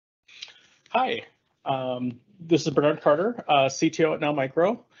Hi, this is Bernard Carter, CTO at Now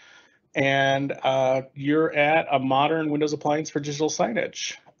Micro, and you're at a modern Windows appliance for digital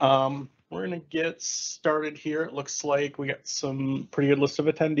signage. We're going to get started here. It looks like we got some pretty good list of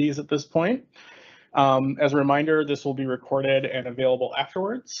attendees at this point. As a reminder, this will be recorded and available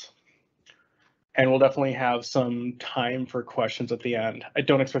afterwards. And we'll definitely have some time for questions at the end. I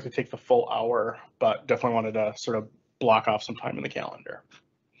don't expect to take the full hour, but definitely wanted to sort of block off some time in the calendar.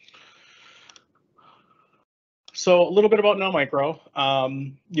 So a little bit about Now Micro.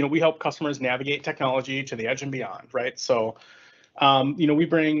 We help customers navigate technology to the edge and beyond, right? So, we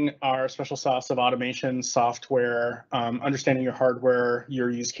bring our special sauce of automation, software, understanding your hardware, your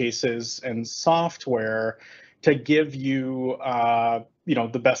use cases, and software to give you,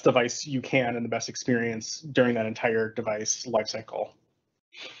 the best device you can and the best experience during that entire device lifecycle.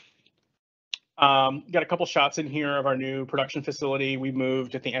 Got a couple shots in here of our new production facility. We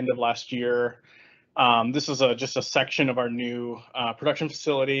moved at the end of last year. This is just a section of our new production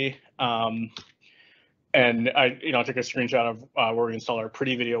facility. And I took a screenshot of where we installed our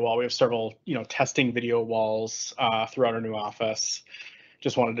pretty video wall. We have several, testing video walls throughout our new office.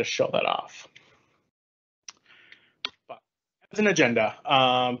 Just wanted to show that off. But as an agenda,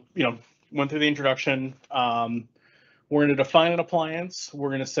 went through the introduction. We're going to define an appliance. We're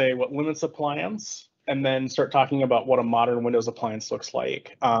going to say what limits appliance, and then start talking about what a modern Windows appliance looks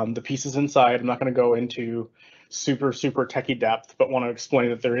like. The pieces inside, I'm not going to go into super techie depth, but want to explain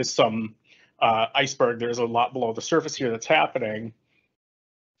that there is some iceberg. There's a lot below the surface here that's happening,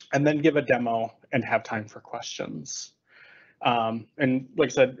 and then give a demo and have time for questions. And like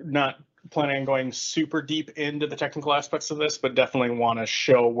I said, not planning on going super deep into the technical aspects of this, but definitely want to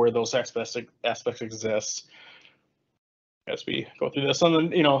show where those aspects exist as we go through this.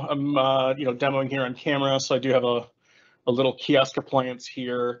 And then, I'm demoing here on camera, so I do have a little kiosk appliance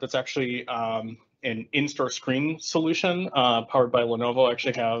here that's actually an in-store screen solution powered by Lenovo. I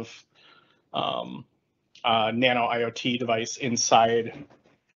actually have a Nano IoT device inside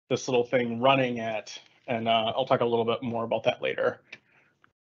this little thing running it, and I'll talk a little bit more about that later.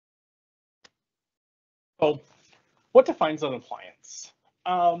 So, what defines an appliance?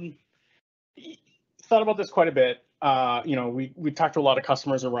 Thought about this quite a bit. We talked to a lot of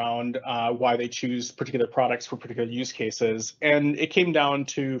customers around why they choose particular products for particular use cases, and it came down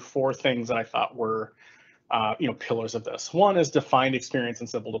to 4 things that I thought were, pillars of this. One is defined experience and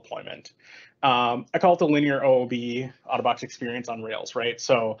simple deployment. I call it the linear OOB, out-of-box experience on Rails, right?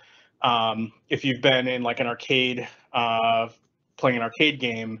 So if you've been in like an arcade, playing an arcade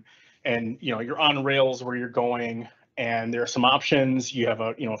game, and you're on Rails where you're going, and there are some options, you have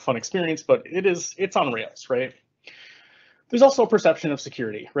a fun experience, but it's on Rails, right? There's also a perception of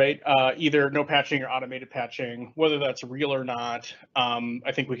security, right? Either no patching or automated patching, whether that's real or not.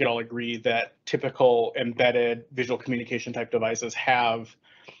 I think we could all agree that typical embedded visual communication type devices have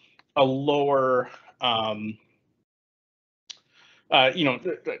a lower, there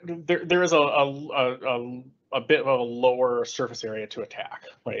is a bit of a lower surface area to attack,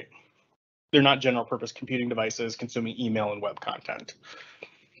 right? They're not general purpose computing devices consuming email and web content.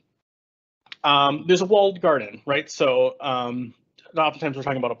 There's a walled garden, right? So oftentimes we're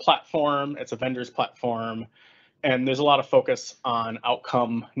talking about a platform, it's a vendor's platform, and there's a lot of focus on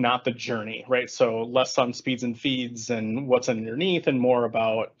outcome, not the journey, right? So less on speeds and feeds and what's underneath, and more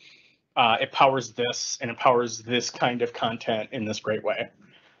about it powers this and it powers this kind of content in this great way.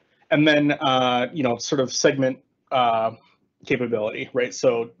 And then, sort of segment capability, right?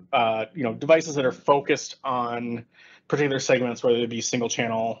 So, devices that are focused on particular segments, whether it be single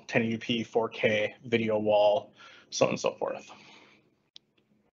channel, 1080p, 4K, video wall, so on and so forth.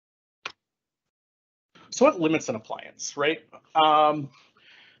 So what limits an appliance, right? I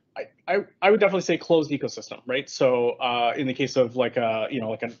would definitely say closed ecosystem, right? So in the case of like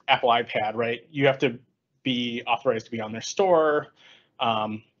like an Apple iPad, right? You have to be authorized to be on their store,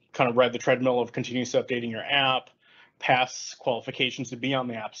 kind of ride the treadmill of continuously updating your app, pass qualifications to be on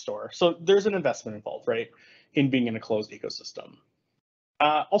the App Store. So there's an investment involved, right, in being in a closed ecosystem.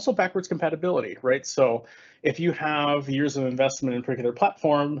 Also backwards compatibility, right? So if you have years of investment in a particular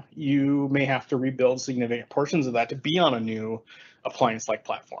platform, you may have to rebuild significant portions of that to be on a new appliance-like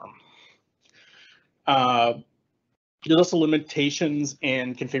platform. There's also limitations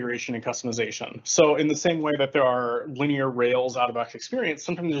in configuration and customization. So in the same way that there are linear Rails out-of-box experience,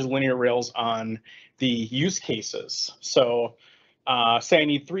 sometimes there's linear Rails on the use cases. So say I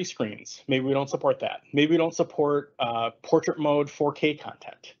need 3 screens. Maybe we don't support that. Maybe we don't support portrait mode 4K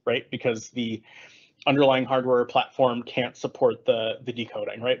content, right? Because the underlying hardware platform can't support the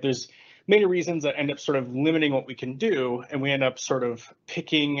decoding, right? There's many reasons that end up sort of limiting what we can do, and we end up sort of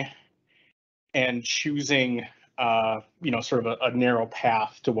picking and choosing sort of a narrow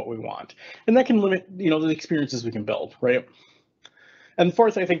path to what we want. And that can limit, the experiences we can build, right? And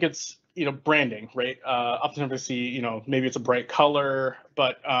fourth, I think it's, branding, right? Oftentimes we see, maybe it's a bright color,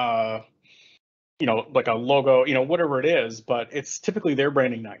 but, like a logo, whatever it is, but it's typically their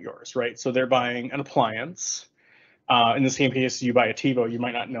branding, not yours, right? So they're buying an appliance. In the same case, you buy a TiVo, you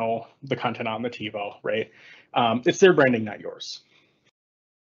might not know the content on the TiVo, right? It's their branding, not yours.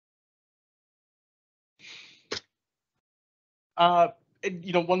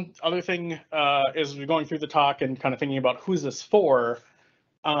 One other thing is we're going through the talk and kind of thinking about who's this for.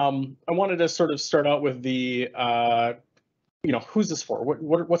 I wanted to sort of start out with the, who's this for?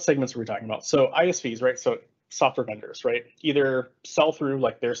 What segments are we talking about? So ISVs, right? So software vendors, right? Either sell through,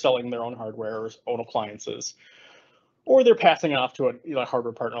 like they're selling their own hardware or own appliances, or they're passing it off to a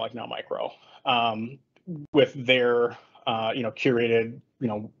hardware partner like Now Micro with their, curated,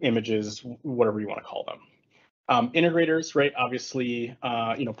 images, whatever you want to call them. Integrators, right? Obviously,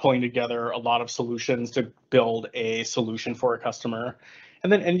 pulling together a lot of solutions to build a solution for a customer.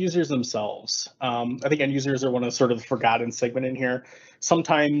 And then end users themselves. I think end users are one of the sort of forgotten segment in here.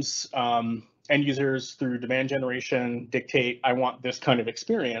 Sometimes end users through demand generation dictate, I want this kind of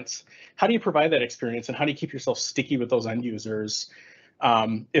experience. How do you provide that experience, and how do you keep yourself sticky with those end users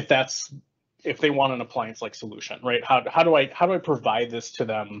if they want an appliance-like solution, right? How do I provide this to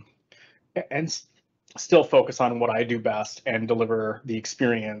them and still focus on what I do best and deliver the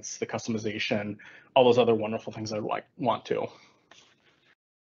experience, the customization, all those other wonderful things I want to.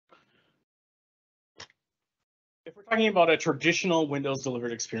 If we're talking about a traditional Windows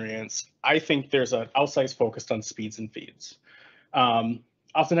delivered experience, I think there's an outsized focus on speeds and feeds.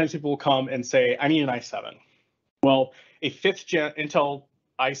 Oftentimes people will come and say, I need an i7. Well, a 5th gen Intel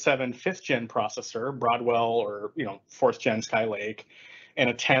i7 5th gen processor, Broadwell or 4th gen Skylake, and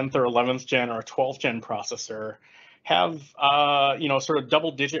a 10th or 11th gen or a 12th gen processor have sort of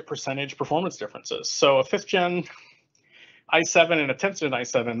double-digit percentage performance differences. So a 5th gen i7 and a 10th gen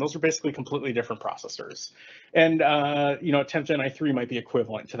i7, those are basically completely different processors. And a 10th gen i3 might be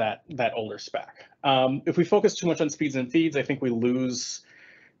equivalent to that older spec. If we focus too much on speeds and feeds, I think we lose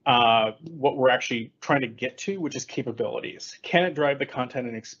what we're actually trying to get to, which is capabilities. Can it drive the content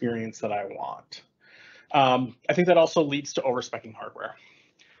and experience that I want? I think that also leads to overspeccing hardware.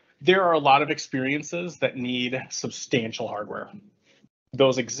 There are a lot of experiences that need substantial hardware.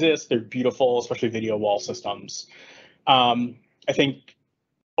 Those exist, they're beautiful, especially video wall systems. I think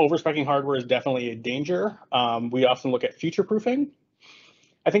overspeccing hardware is definitely a danger. We often look at future-proofing.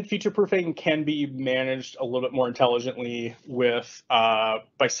 I think future-proofing can be managed a little bit more intelligently with by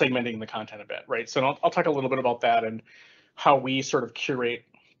segmenting the content a bit, right? So I'll talk a little bit about that and how we sort of curate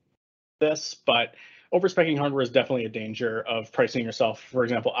this, but overspeccing hardware is definitely a danger of pricing yourself, for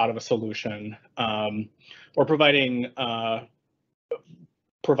example, out of a solution, or providing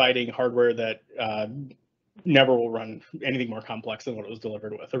hardware that never will run anything more complex than what it was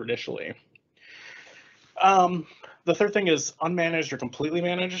delivered with initially. The third thing is unmanaged or completely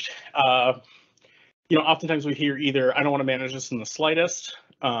managed. Oftentimes we hear either I don't want to manage this in the slightest,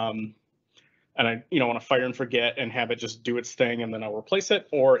 and I want to fire and forget and have it just do its thing and then I'll replace it,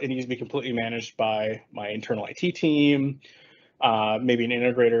 or it needs to be completely managed by my internal IT team, maybe an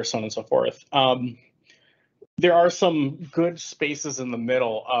integrator, so on and so forth. There are some good spaces in the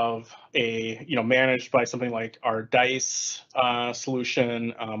middle of a, managed by something like our DICE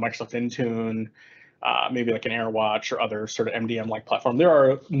solution, Microsoft Intune, maybe like an AirWatch or other sort of MDM-like platform. There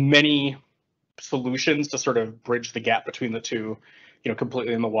are many solutions to sort of bridge the gap between the two,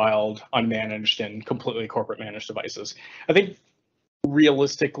 completely in the wild, unmanaged, and completely corporate managed devices. I think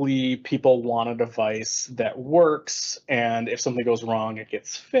realistically, people want a device that works, and if something goes wrong, it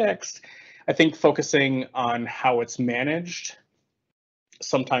gets fixed. I think focusing on how it's managed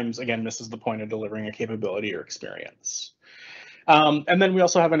sometimes, again, misses the point of delivering a capability or experience. And then we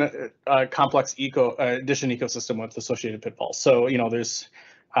also have a complex edition ecosystem with associated pitfalls. So, there's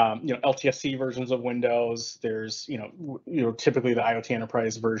LTSC versions of Windows. There's typically the IoT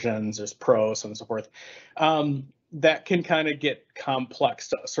enterprise versions. There's Pro, so on and so forth. That can kind of get complex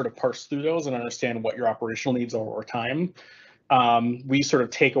to sort of parse through those and understand what your operational needs are over time. We sort of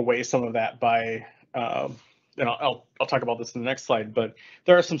take away some of that by, and I'll talk about this in the next slide, but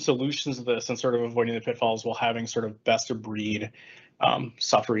there are some solutions to this and sort of avoiding the pitfalls while having sort of best of breed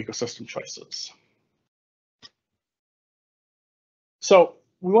software ecosystem choices. So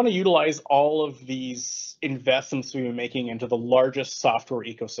we want to utilize all of these investments we've been making into the largest software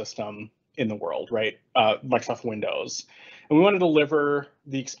ecosystem in the world, right? Microsoft Windows. And we want to deliver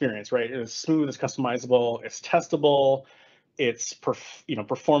the experience, right? It's smooth, it's customizable, it's testable, it's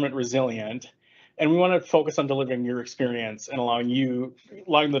performant, resilient, and we want to focus on delivering your experience and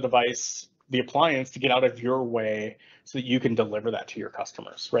allowing the device, the appliance, to get out of your way so that you can deliver that to your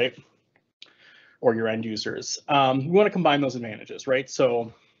customers, right? Or your end users. We want to combine those advantages, right?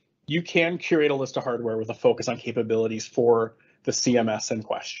 So you can curate a list of hardware with a focus on capabilities for the CMS in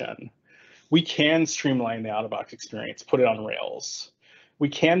question. We can streamline the out-of-box experience, put it on rails. We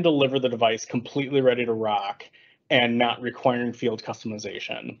can deliver the device completely ready to rock and not requiring field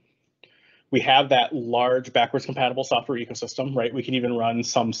customization. We have that large backwards compatible software ecosystem, right? We can even run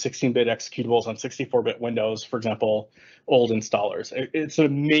some 16-bit executables on 64-bit Windows, for example, old installers. It's an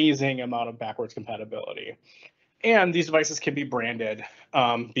amazing amount of backwards compatibility. And these devices can be branded.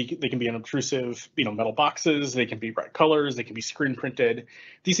 They can be unobtrusive, metal boxes. They can be bright colors. They can be screen printed.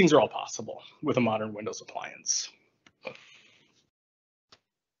 These things are all possible with a modern Windows appliance.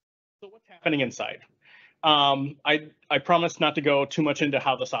 So what's happening inside? I promise not to go too much into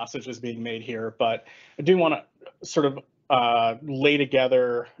how the sausage is being made here, but I do want to sort of lay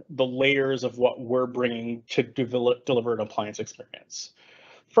together the layers of what we're bringing to deliver an appliance experience.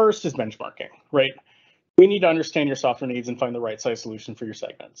 First is benchmarking, right? We need to understand your software needs and find the right size solution for your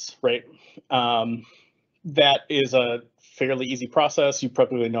segments, right? That is a fairly easy process. You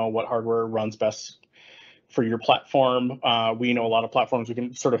probably know what hardware runs best for your platform. We know a lot of platforms. We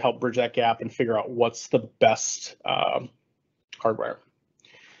can sort of help bridge that gap and figure out what's the best hardware.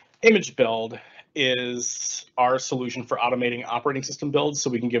 Image build is our solution for automating operating system builds, so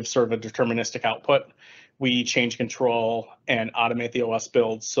we can give sort of a deterministic output. We change control and automate the OS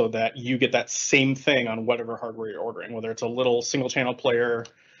build so that you get that same thing on whatever hardware you're ordering, whether it's a little single channel player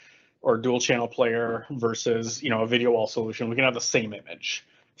or dual channel player versus a video wall solution. We can have the same image,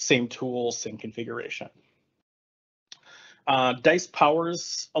 same tools, same configuration. Dice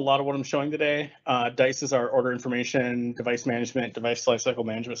powers a lot of what I'm showing today. Dice is our order information, device management, device lifecycle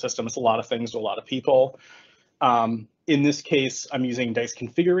management system. It's a lot of things to a lot of people. In this case, I'm using Dice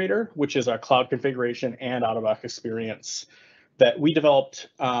Configurator, which is our cloud configuration and out-of-box experience that we developed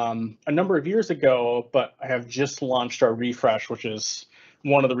a number of years ago, but I have just launched our refresh, which is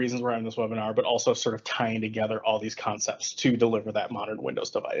one of the reasons we're having this webinar, but also sort of tying together all these concepts to deliver that modern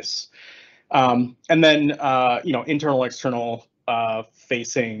Windows device. And then, internal, external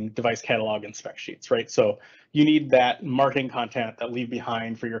facing device catalog and spec sheets, right? So you need that marketing content that leave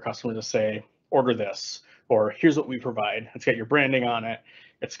behind for your customer to say, order this, or here's what we provide. It's got your branding on it.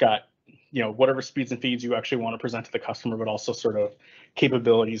 It's got, whatever speeds and feeds you actually want to present to the customer, but also sort of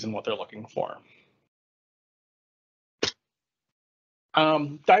capabilities and what they're looking for.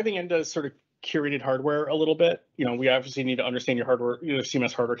 Diving into sort of curated hardware a little bit, we obviously need to understand your hardware,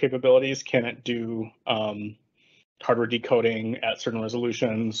 CMS hardware capabilities. Can it do hardware decoding at certain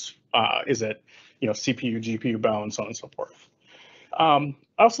resolutions? Is it, CPU, GPU bound, so on and so forth. I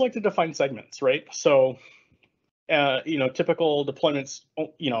also like to define segments, right? So, typical deployments,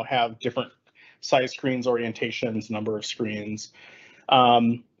 have different size screens, orientations, number of screens,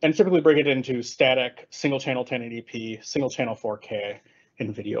 and typically break it into static, single channel 1080p, single channel 4K,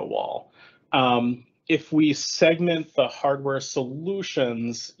 and video wall. If we segment the hardware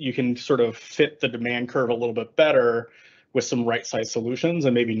solutions, you can sort of fit the demand curve a little bit better with some right size solutions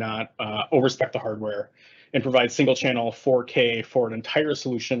and maybe not overspec the hardware and provide single channel 4K for an entire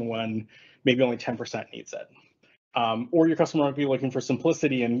solution when maybe only 10% needs it. Or your customer might be looking for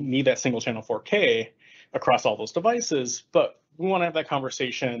simplicity and need that single channel 4K across all those devices, but we want to have that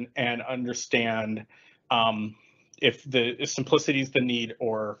conversation and understand if simplicity is the need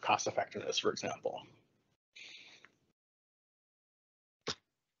or cost effectiveness, for example.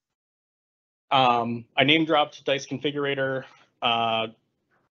 I name dropped Dice Configurator.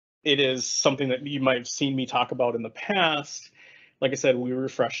 It is something that you might have seen me talk about in the past. Like I said, we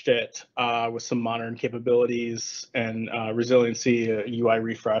refreshed it with some modern capabilities and resiliency, UI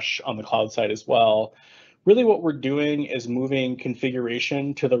refresh on the cloud side as well. Really what we're doing is moving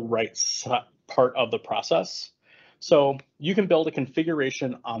configuration to the right part of the process. So you can build a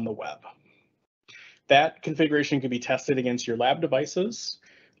configuration on the web. That configuration can be tested against your lab devices.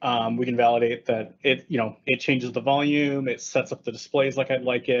 We can validate that it changes the volume, it sets up the displays like I'd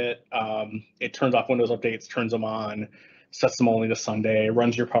like it, it turns off Windows updates, turns them on, sets them only to Sunday,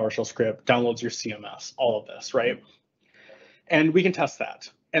 runs your PowerShell script, downloads your CMS, all of this, right? And we can test that.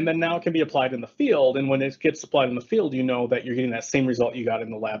 And then now it can be applied in the field. And when it gets applied in the field, you know that you're getting that same result you got in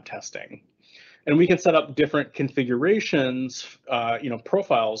the lab testing. And we can set up different configurations,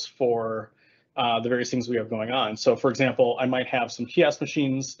 profiles for the various things we have going on. So for example, I might have some kiosk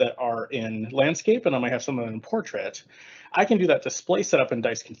machines that are in landscape and I might have some in portrait. I can do that display setup in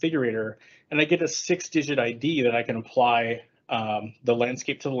Dice Configurator, and I get a 6-digit ID that I can apply the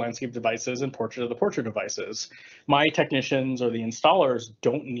landscape to the landscape devices and portrait to the portrait devices. My technicians or the installers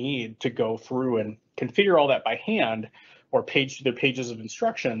don't need to go through and configure all that by hand or page through their pages of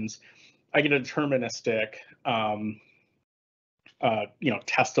instructions. I get a deterministic,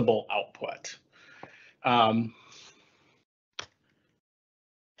 testable output.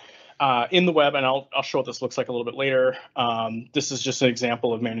 In the web, and I'll show what this looks like a little bit later. This is just an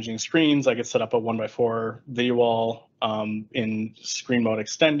example of managing screens. I could set up a 1x4 video wall in screen mode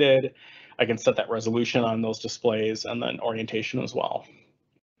extended. I can set that resolution on those displays and then orientation as well.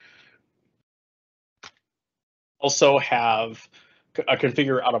 Also have a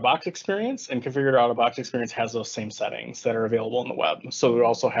configure out-of-box experience, and configure out-of-box experience has those same settings that are available in the web. So we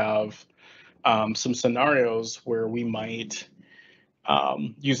also have some scenarios where we might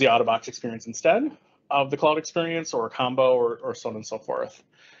use the out-of-box experience instead of the cloud experience, or a combo, or so on and so forth.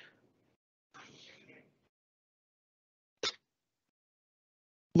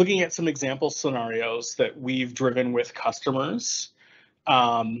 Looking at some example scenarios that we've driven with customers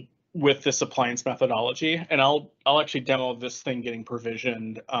with this appliance methodology, and I'll actually demo this thing getting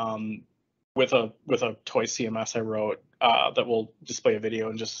provisioned with a toy CMS I wrote that will display a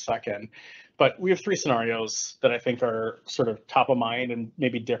video in just a second. But we have 3 scenarios that I think are sort of top of mind and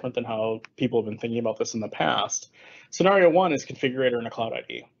maybe different than how people have been thinking about this in the past. Scenario 1 is configurator and a cloud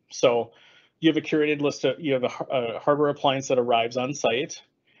ID. So you have a curated list of, you have a hardware appliance that arrives on site,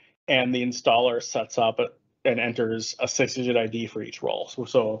 and the installer sets up and enters a 6-digit ID for each role.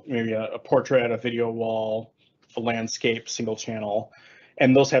 So maybe a portrait, a video wall, a landscape, single channel,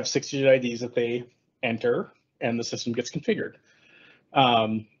 and those have 6-digit IDs that they enter, and the system gets configured.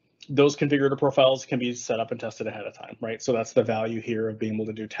 Those configurator profiles can be set up and tested ahead of time, right? So that's the value here of being able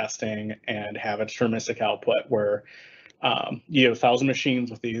to do testing and have a deterministic output where you have 1,000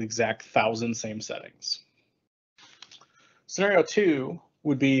 machines with the exact 1,000 same settings. Scenario 2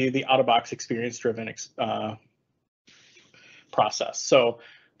 would be the out-of-box experience-driven process. So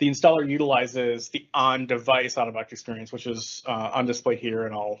the installer utilizes the on-device out-of-box experience, which is on display here,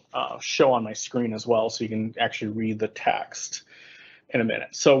 and I'll show on my screen as well, so you can actually read the text in a minute.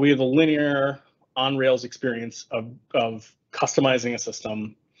 So we have a linear on-rails experience of customizing a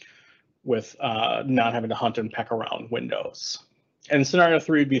system with not having to hunt and peck around windows. And scenario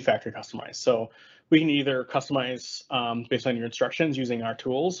 3 would be factory customized. So we can either customize based on your instructions using our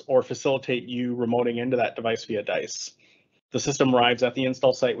tools, or facilitate you remoting into that device via Dice. The system arrives at the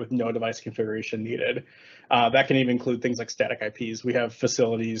install site with no device configuration needed. That can even include things like static IPs. We have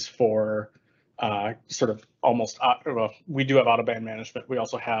facilities for sort of almost, we do have out-of-band management. We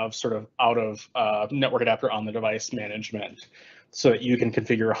also have sort of out-of network adapter on the device management, so that you can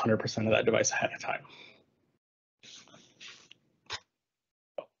configure 100% of that device ahead of time.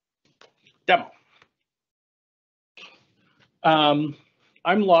 Demo.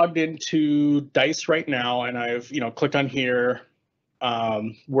 I'm logged into Dice right now, and I've clicked on here.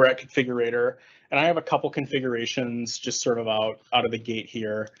 We're at configurator, and I have a couple configurations just sort of out of the gate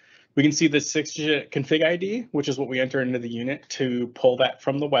here. We can see the 6-digit config ID, which is what we enter into the unit to pull that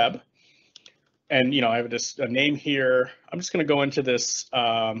from the web. And I have just a name here. I'm just going to go into this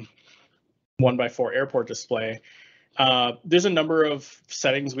 1x4 airport display. There's a number of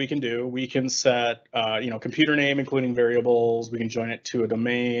settings we can do. We can set, computer name, including variables. We can join it to a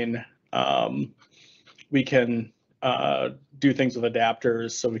domain. We can do things with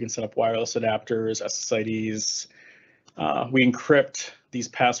adapters. So we can set up wireless adapters, SSIDs. We encrypt these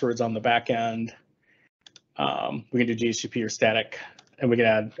passwords on the back end. We can do DHCP or static, and we can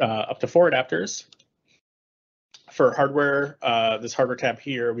add up to 4 adapters. For hardware, this hardware tab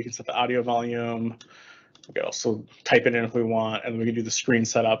here, we can set the audio volume. We can also type it in if we want, and we can do the screen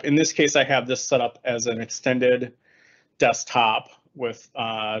setup. In this case, I have this set up as an extended desktop with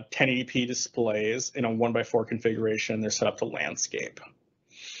 1080p displays in a 1x4 configuration. They're set up to landscape.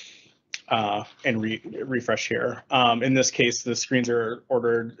 And refresh here. In this case, the screens are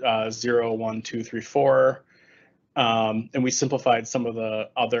ordered 0, 1, 2, 3, 4. And we simplified some of the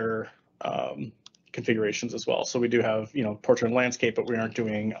other configurations as well. So we do have, portrait and landscape, but we aren't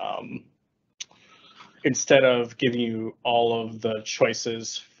doing, instead of giving you all of the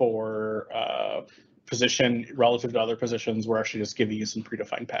choices for position relative to other positions, we're actually just giving you some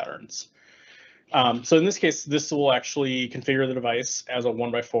predefined patterns. So in this case, this will actually configure the device as a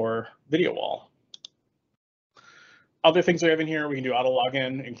 1x4 video wall. Other things we have in here, we can do auto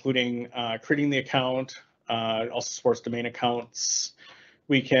login, including creating the account. Also supports domain accounts.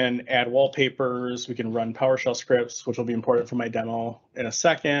 We can add wallpapers. We can run PowerShell scripts, which will be important for my demo in a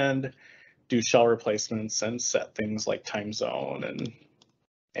second, do shell replacements, and set things like time zone and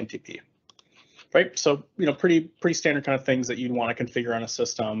NTP. Right, so pretty standard kind of things that you'd want to configure on a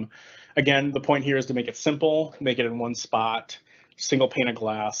system. Again, the point here is to make it simple, make it in one spot, single pane of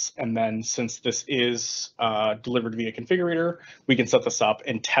glass, and then since this is delivered via configurator, we can set this up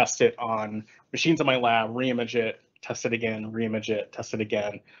and test it on machines in my lab, reimage it, test it again, reimage it, test it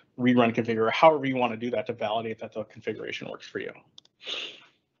again, rerun configurator, however you want to do that to validate that the configuration works for you.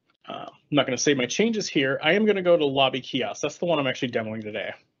 I'm not going to save my changes here. I am going to go to Lobby Kiosk. That's the one I'm actually demoing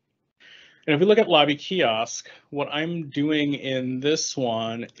today. And if we look at Lobby Kiosk, what I'm doing in this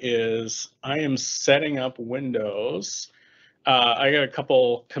one is I am setting up Windows. I got a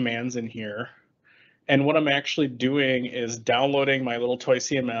couple commands in here. And what I'm actually doing is downloading my little toy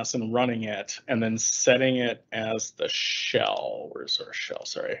CMS and running it, and then setting it as the shell. Where's our shell?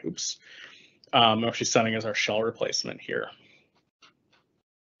 Sorry, oops. I'm actually setting as our shell replacement here.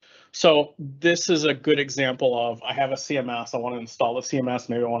 So this is a good example of, I have a CMS, I want to install the CMS,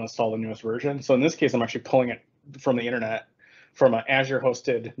 maybe I want to install the newest version. So in this case, I'm actually pulling it from the internet, from an Azure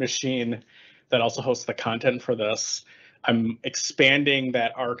hosted machine that also hosts the content for this. I'm expanding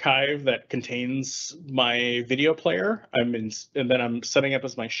that archive that contains my video player. And then I'm setting up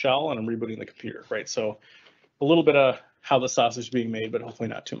as my shell and I'm rebooting the computer, right? So a little bit of how the sausage is being made, but hopefully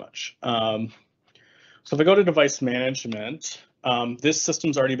not too much. So if I go to device management, this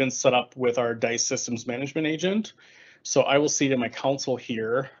system's already been set up with our DICE systems management agent. So I will see it in my console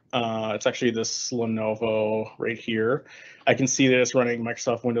here. It's actually this Lenovo right here. I can see that it's running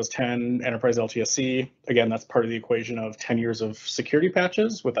Microsoft Windows 10 Enterprise LTSC. Again, that's part of the equation of 10 years of security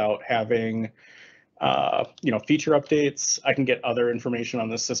patches without having feature updates. I can get other information on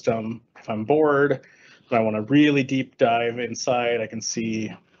this system if I'm bored, and I want to really deep dive inside. I can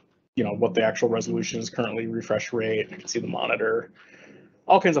see what the actual resolution is currently, refresh rate, I can see the monitor,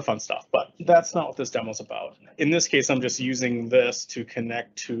 all kinds of fun stuff, but that's not what this demo is about. In this case, I'm just using this to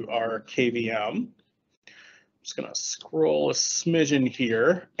connect to our KVM. I'm just gonna scroll a smidgen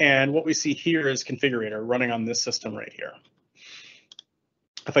here, and what we see here is configurator running on this system right here.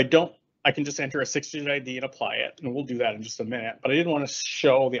 If I don't, I can just enter a 6-digit ID and apply it, and we'll do that in just a minute, but I didn't want to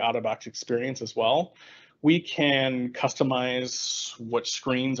show the out-of-box experience as well. We can customize what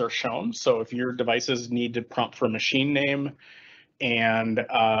screens are shown. So if your devices need to prompt for a machine name and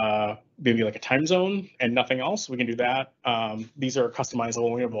maybe like a time zone and nothing else, we can do that. These are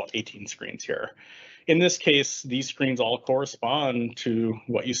customizable. We have about 18 screens here. In this case, these screens all correspond to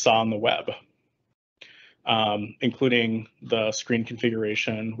what you saw on the web, including the screen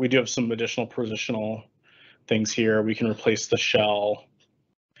configuration. We do have some additional positional things here. We can replace the shell.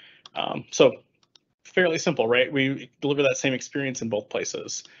 So fairly simple, right? We deliver that same experience in both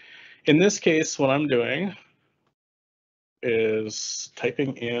places. In this case, what I'm doing is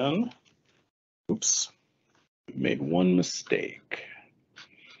typing in, oops, made one mistake.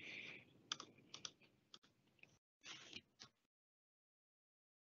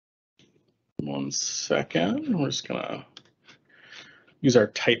 One second, we're just gonna use our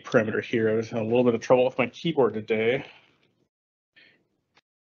type parameter here. I was having a little bit of trouble with my keyboard today.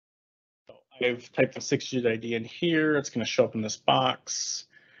 I've typed the 6-digit ID in here. It's going to show up in this box.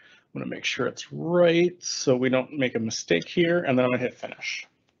 I'm going to make sure it's right so we don't make a mistake here, and then I'm going to hit finish.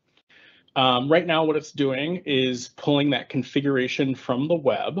 Right now, what it's doing is pulling that configuration from the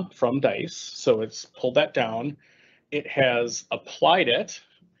web, from DICE. So it's pulled that down. It has applied it.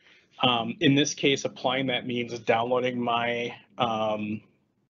 In this case, applying that means downloading my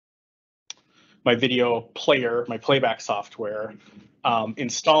my video player, my playback software,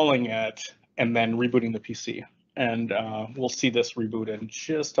 installing it, and then rebooting the PC. And we'll see this reboot in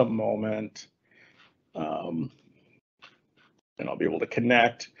just a moment. And I'll be able to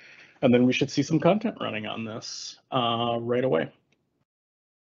connect, and then we should see some content running on this right away.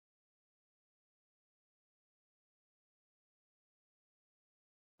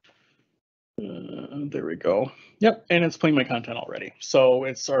 There we go. Yep, and it's playing my content already. So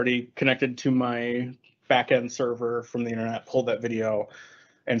it's already connected to my backend server from the internet, pulled that video,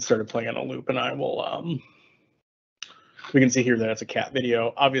 and started playing on a loop. And I will, we can see here that it's a cat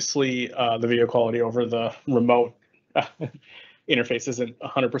video. Obviously, the video quality over the remote interface isn't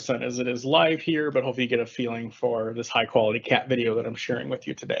 100% as it is live here, but hopefully you get a feeling for this high quality cat video that I'm sharing with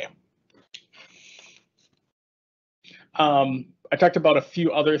you today. I talked about a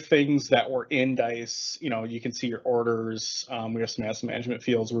few other things that were in DICE. You can see your orders. We have some asset management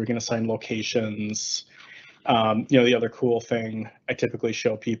fields where we can assign locations. The other cool thing I typically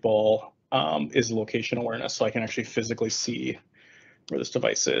show people is location awareness, so I can actually physically see where this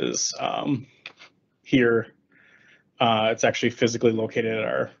device is. Here, it's actually physically located at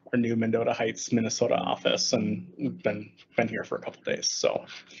our new Mendota Heights, Minnesota office, and we've been here for a couple days. So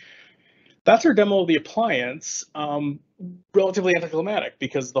that's our demo of the appliance. Relatively anticlimactic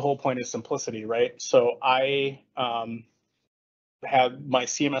because the whole point is simplicity, right? So I had my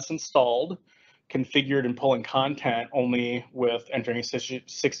CMS installed, configured and pulling content only with entering a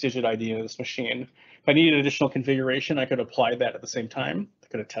 6-digit ID into this machine. If I needed additional configuration, I could apply that at the same time. I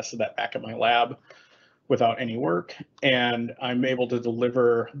could have tested that back at my lab without any work, and I'm able to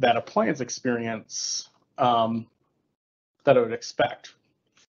deliver that appliance experience that I would expect.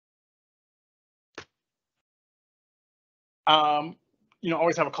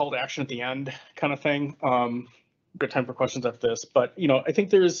 Always have a call to action at the end kind of thing. Good time for questions after this, but I think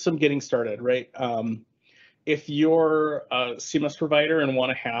there's some getting started, right? If you're a CMS provider and want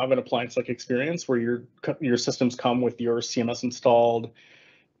to have an appliance-like experience where your systems come with your CMS installed,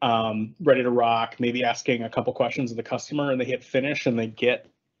 ready to rock, maybe asking a couple questions of the customer and they hit finish and they get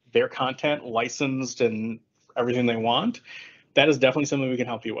their content licensed and everything they want, that is definitely something we can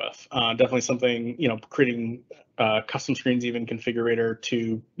help you with. Definitely something, creating custom screens, even configurator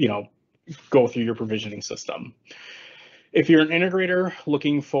to, go through your provisioning system. If you're an integrator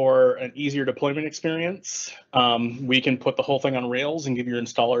looking for an easier deployment experience, we can put the whole thing on Rails and give your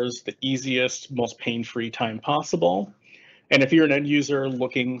installers the easiest, most pain-free time possible. And if you're an end user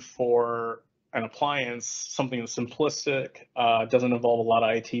looking for an appliance, something that's simplistic, doesn't involve a lot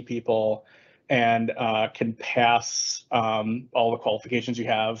of IT people, and can pass all the qualifications you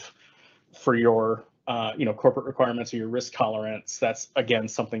have for your corporate requirements or your risk tolerance, that's again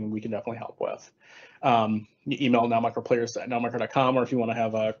something we can definitely help with. You email nowmicroplayers@nowmicro.com, or if you want to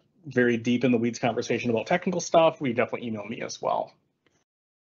have a very deep in the weeds conversation about technical stuff, we definitely email me as well.